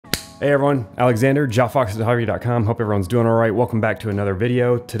Hey everyone, Alexander, Jawfox.com. Hope everyone's doing all right. Welcome back to another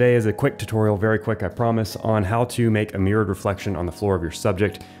video. Today is a quick tutorial, very quick, I promise, on how to make a mirrored reflection on the floor of your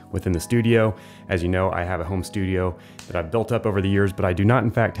subject within the studio. As you know, I have a home studio that I've built up over the years, but I do not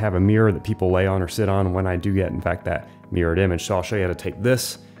in fact have a mirror that people lay on or sit on when I do get in fact that mirrored image. So I'll show you how to take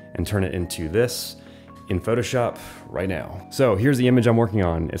this and turn it into this in Photoshop right now. So here's the image I'm working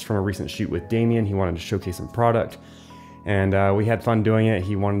on. It's from a recent shoot with Damien. He wanted to showcase some product. And we had fun doing it.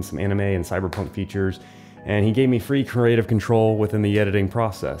 He wanted some anime and cyberpunk features, and he gave me free creative control within the editing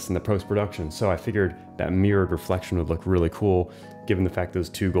process and the post-production. So I figured that mirrored reflection would look really cool, given the fact those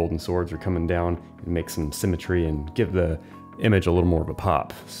two golden swords are coming down and make some symmetry and give the image a little more of a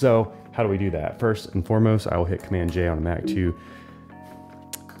pop. So how do we do that? First and foremost, I will hit Command J on a Mac to,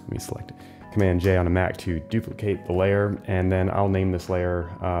 let me select it. Command J on a Mac to duplicate the layer, and then I'll name this layer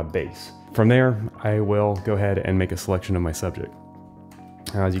base. From there, I will go ahead and make a selection of my subject.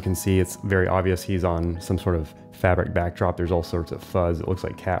 As you can see, it's very obvious he's on some sort of fabric backdrop. There's all sorts of fuzz. It looks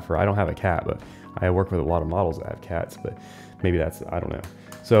like cat fur. I don't have a cat, but I work with a lot of models that have cats, but maybe that's, I don't know.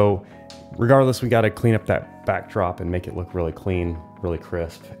 So regardless, we got to clean up that backdrop and make it look really clean, really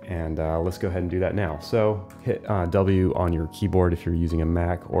crisp. And let's go ahead and do that now. So hit W on your keyboard if you're using a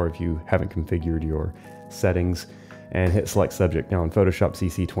Mac, or if you haven't configured your settings, and hit select subject. Now in Photoshop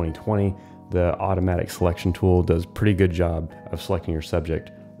CC 2020, the automatic selection tool does a pretty good job of selecting your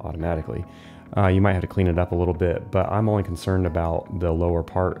subject automatically. You might have to clean it up a little bit, but I'm only concerned about the lower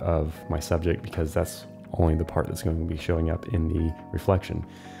part of my subject because that's only the part that's going to be showing up in the reflection.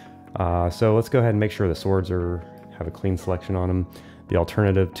 So let's go ahead and make sure the swords have a clean selection on them. The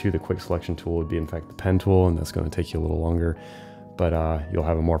alternative to the quick selection tool would be in fact the pen tool, and that's going to take you a little longer, but you'll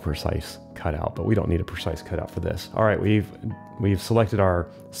have a more precise cutout, but we don't need a precise cutout for this. All right, we've selected our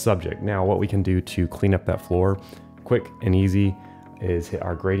subject. Now what we can do to clean up that floor, quick and easy, is hit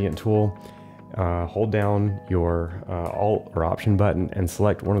our gradient tool, hold down your Alt or Option button and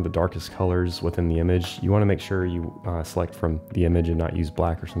select one of the darkest colors within the image. You want to make sure you select from the image and not use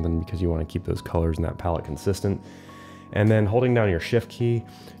black or something, because you want to keep those colors in that palette consistent. And then holding down your Shift key,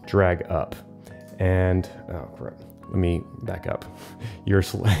 drag up. And, oh crap, let me back up. Your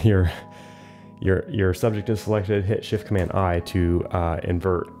subject is selected, hit Shift Command I to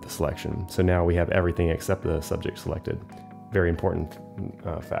invert the selection. So now we have everything except the subject selected. Very important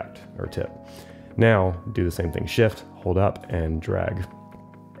fact or tip. Now do the same thing, Shift, hold up and drag.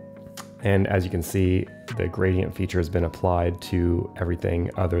 And as you can see, the gradient feature has been applied to everything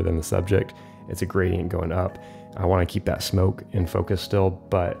other than the subject. It's a gradient going up. I want to keep that smoke in focus still,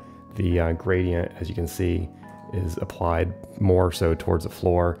 but the gradient, as you can see, is applied more so towards the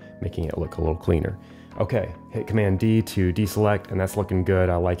floor, making it look a little cleaner. Okay, hit Command D to deselect, and that's looking good.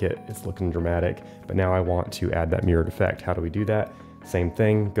 I like it, it's looking dramatic, but now I want to add that mirrored effect. How do we do that? Same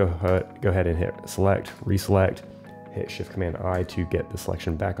thing, go ahead and hit select, reselect, hit Shift Command I to get the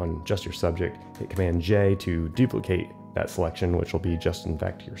selection back on just your subject, hit Command J to duplicate that selection, which will be just in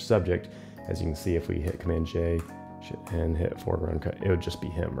fact your subject. As you can see, if we hit Command J and hit foreground cut, it would just be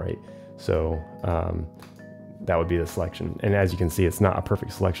him, right? So that would be the selection. And as you can see, it's not a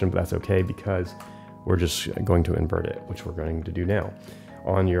perfect selection, but that's okay because we're just going to invert it, which we're going to do now.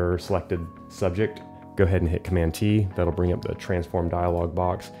 On your selected subject, go ahead and hit Command T. That'll bring up the transform dialog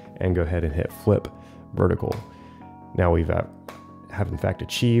box, and go ahead and hit flip vertical. Now we've have in fact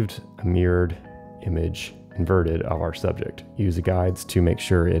achieved a mirrored image inverted of our subject. Use the guides to make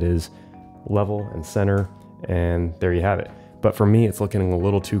sure it is level and center, and there you have it. But for me, it's looking a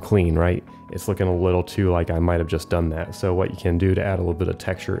little too clean, right? It's looking a little too like I might have just done that. So what you can do to add a little bit of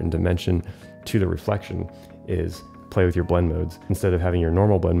texture and dimension to the reflection is play with your blend modes. Instead of having your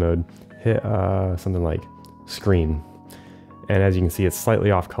normal blend mode, hit something like screen. And as you can see, it's slightly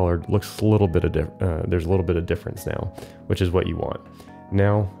off colored, looks a little bit of there's a little bit of difference now, which is what you want.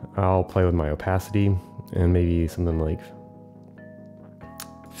 Now I'll play with my opacity, and maybe something like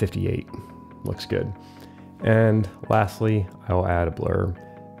 58 looks good. And lastly, I'll add a blur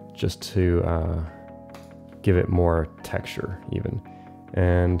just to give it more texture even.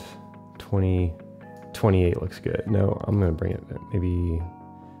 And 28 looks good. No, I'm gonna bring it maybe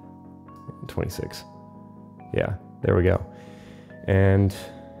 26. Yeah, there we go. And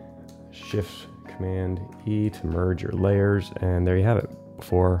Shift Command E to merge your layers, and there you have it,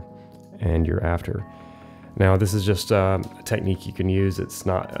 before and your after. Now this is just a technique you can use. It's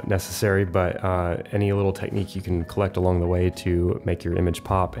not necessary, but any little technique you can collect along the way to make your image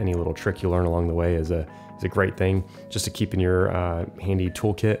pop, any little trick you learn along the way is a great thing just to keep in your handy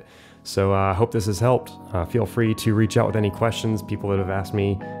toolkit. So I hope this has helped. Feel free to reach out with any questions, people that have asked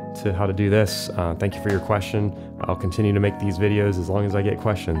me how to do this. Thank you for your question. I'll continue to make these videos as long as I get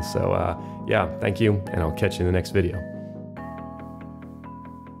questions. So yeah, thank you, and I'll catch you in the next video.